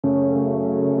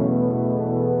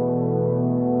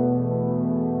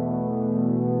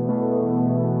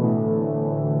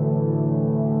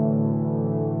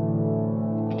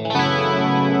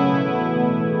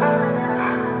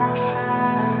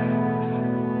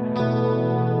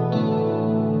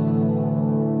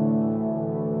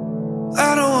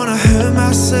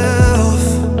myself,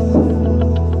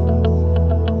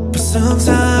 but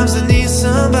sometimes I need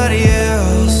somebody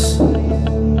else.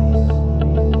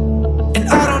 And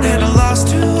I don't handle loss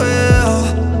too well,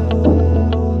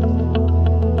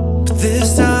 but this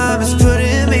time it's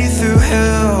putting me through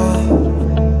hell.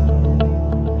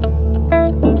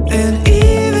 And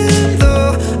even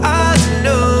though I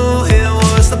know it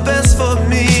was the best for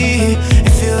me,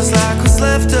 it feels like what's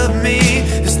left of me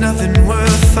is nothing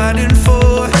worth fighting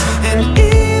for. And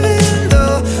even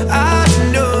though I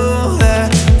know that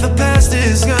the past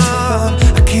is gone,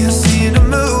 I can't seem to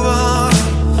move on.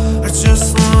 I just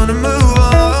wanna move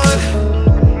on.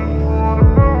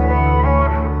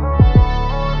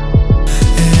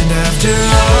 And after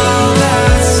all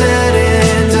that's said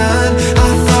and done, I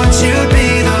thought you'd be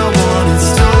the one that's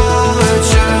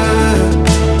tortured.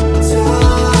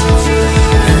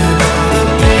 And all the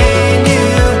pain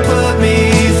you put me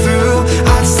through,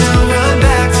 I'd still run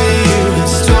back to you.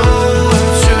 It's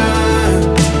torture.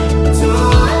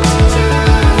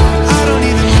 I don't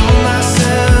even know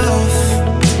myself.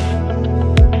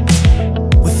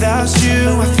 Without you,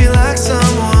 I feel like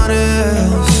someone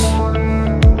else.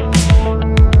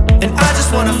 And I just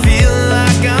wanna feel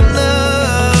like I'm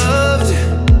loved,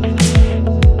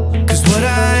 'cause what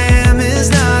I am is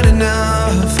not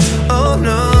enough. Oh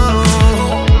no.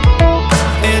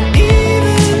 And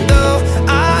even though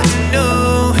I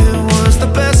know it was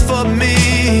the best for me,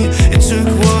 it took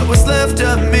what was left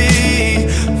of me.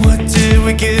 What did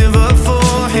we give up for?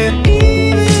 And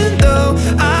even though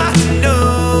I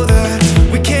know that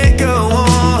we can't go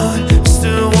on,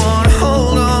 still wanna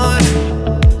hold on.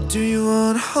 Do you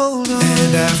wanna hold on?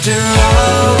 And after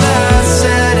all that's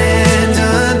said and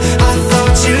done, I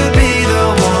thought you'd be the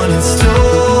one that's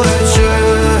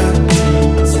tortured.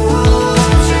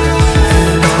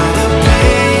 And all the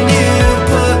pain you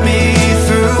put me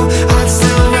through, I'd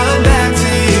still run back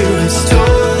to you. It's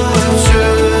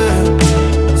torture.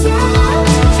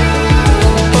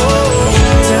 Oh,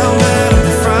 down bad on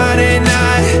a Friday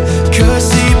night, could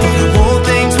sleep but I won't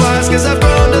think twice, 'cause I've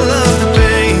grown to love the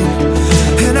pain,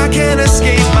 and I can't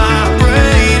escape my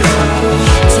brain.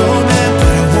 Torment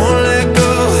but I won't let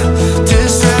go,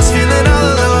 distress, feeling all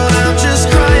alone, I'm just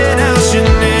crying out your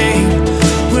name.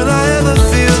 Will I ever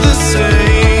feel the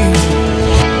same?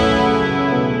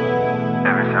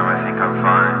 Every time I think I'm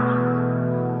fine,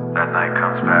 that night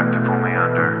comes back to pull me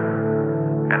under,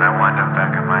 and I wind up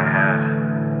back in my head,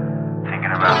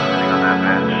 thinking about sitting on that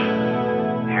bench,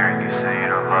 hearing you say you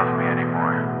don't love me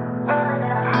anymore.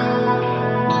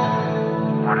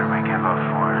 What did we give up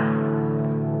for?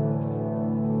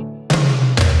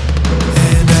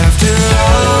 And after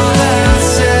all that's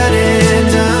said and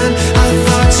done, I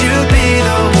thought you'd be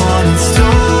the one that's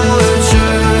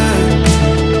tortured.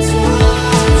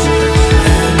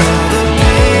 And all the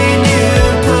pain you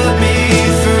put me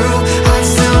through, I'd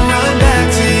still run back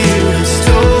to you. It's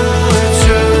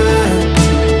torture.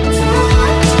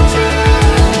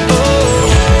 Oh,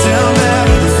 down bad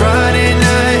on a Friday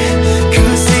night,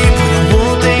 could sleep but I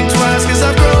won't think twice, 'cause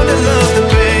I've grown to love the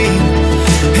pain,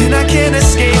 and I can't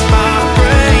escape my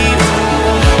brain.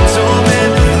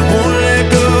 Torment but I won't let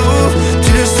go,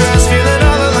 distress, feeling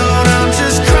all alone, I'm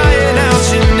just crying out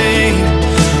your name.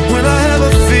 Will I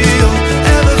ever feel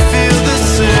the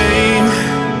same?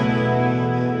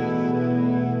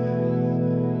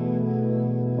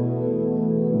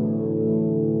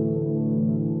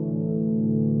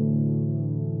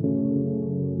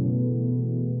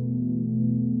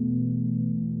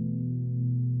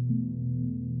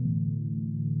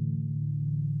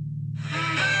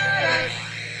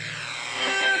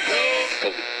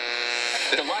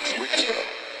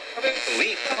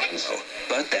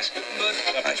 But that's the great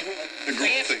thing.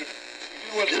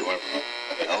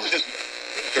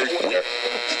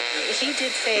 He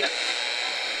did say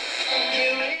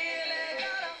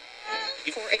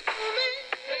before